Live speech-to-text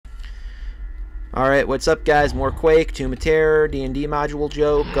Alright, what's up guys? More Quake, Tomb of Terror, D&D module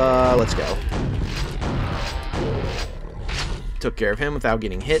joke, let's go. Took care of him without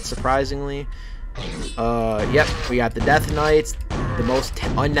getting hit, surprisingly. Yep, we got the Death Knights, the most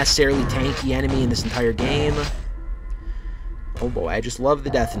unnecessarily tanky enemy in this entire game. Oh boy, I just love the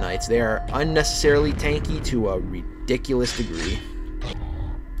Death Knights. They are unnecessarily tanky to a ridiculous degree.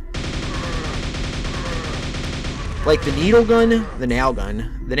 Like the needle gun, the nail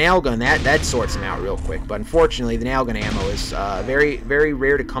gun, that sorts them out real quick. But unfortunately, the nail gun ammo is very, very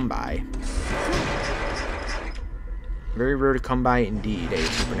rare to come by. Very rare to come by indeed, a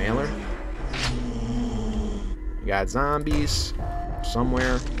super nailer. We got zombies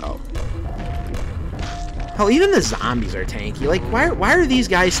somewhere. Oh. Hell, even the zombies are tanky. Like, why are these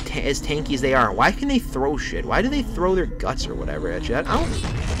guys as tanky as they are? Why can they throw shit? Why do they throw their guts or whatever at you? I don't...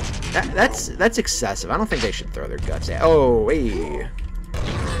 That's excessive. I don't think they should throw their guts at. Oh, hey.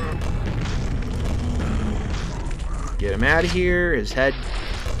 Get him out of here. His head.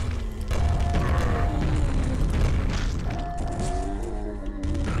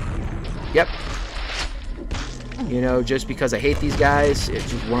 Yep. You know, just because I hate these guys,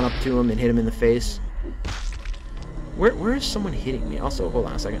 just run up to him and hit him in the face. Where is someone hitting me? Also, hold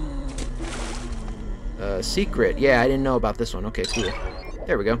on a second. Secret. Yeah, I didn't know about this one. Okay, cool.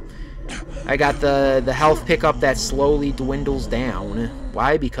 There we go. I got the health pickup that slowly dwindles down.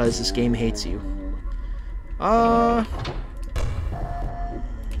 Why? Because this game hates you.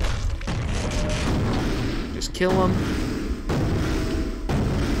 Just kill him.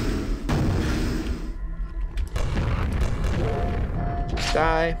 Just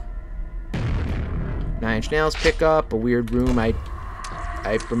die. 9 Inch Nails pickup. A weird room. I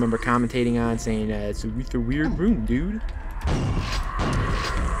remember commentating on saying it's a weird room, dude.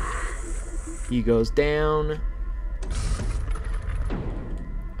 He goes down.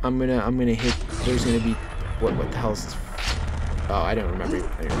 I'm gonna hit. There's gonna be what the hell is this? Oh, I don't remember.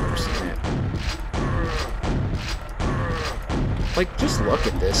 I don't remember seeing that. Like, just look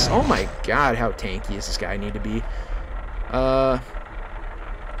at this. Oh my god, how tanky does this guy need to be?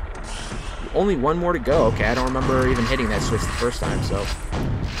 Only one more to go. Okay, I don't remember even hitting that switch the first time. So.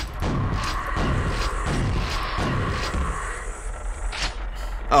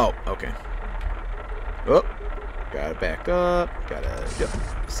 Oh, okay. Oh, gotta back up. Gotta... Yep.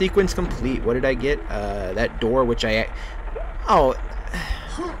 Sequence complete. What did I get? That door, which I... Oh,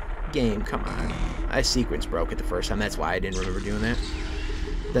 game, come on. I sequence broke it the first time. That's why I didn't remember doing that.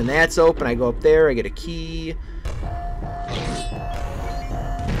 Then that's open. I go up there. I get a key.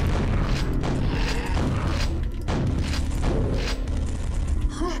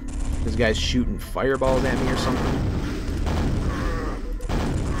 This guy's shooting fireballs at me or something.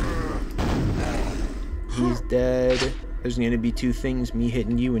 He's dead. There's going to be 2 things, me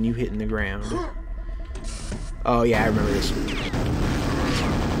hitting you and you hitting the ground. Oh, yeah, I remember this.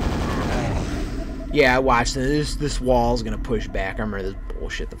 Yeah, I watched this. This wall's going to push back. I remember this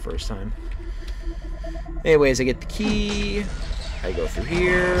bullshit the first time. Anyways, I get the key. I go through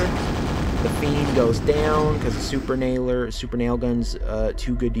here. The Fiend goes down because the super nail gun's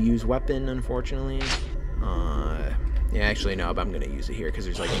too good to use weapon, unfortunately. Yeah, actually, no, but I'm going to use it here because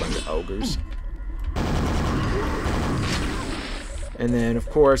there's like a bunch of ogres. And then, of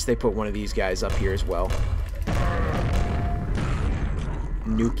course, they put one of these guys up here as well.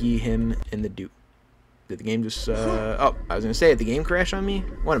 Nuki him in the Duke. Did the game just, oh, I was gonna say, did the game crash on me?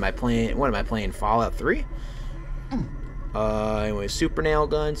 What am I playing, Fallout 3? Anyway, super nail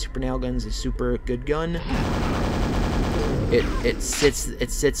gun. Super nail gun's a super good gun. It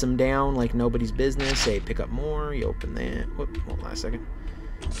sits them down like nobody's business. Hey, pick up more. You open that. Whoop, hold on a second.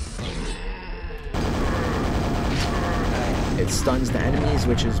 It stuns the enemies,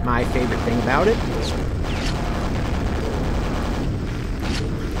 which is my favorite thing about it.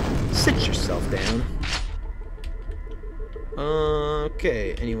 Sit yourself down.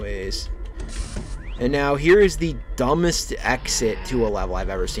 Okay, anyways. And now here is the dumbest exit to a level I've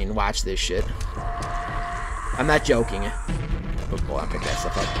ever seen. Watch this shit. I'm not joking. Oh, hold on, pick that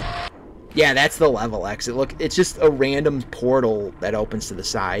stuff up. Yeah, that's the level exit. Look, it's just a random portal that opens to the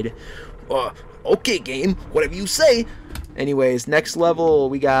side. Okay, game, whatever you say. Anyways, next level,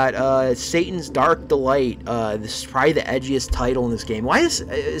 we got Satan's Dark Delight. This is probably the edgiest title in this game. Why is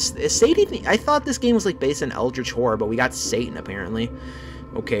Satan... I thought this game was like based on Eldritch Horror, but we got Satan, apparently.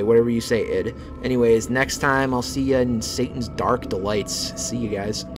 Okay, whatever you say, id. Anyways, next time, I'll see you in Satan's Dark Delights. See you guys.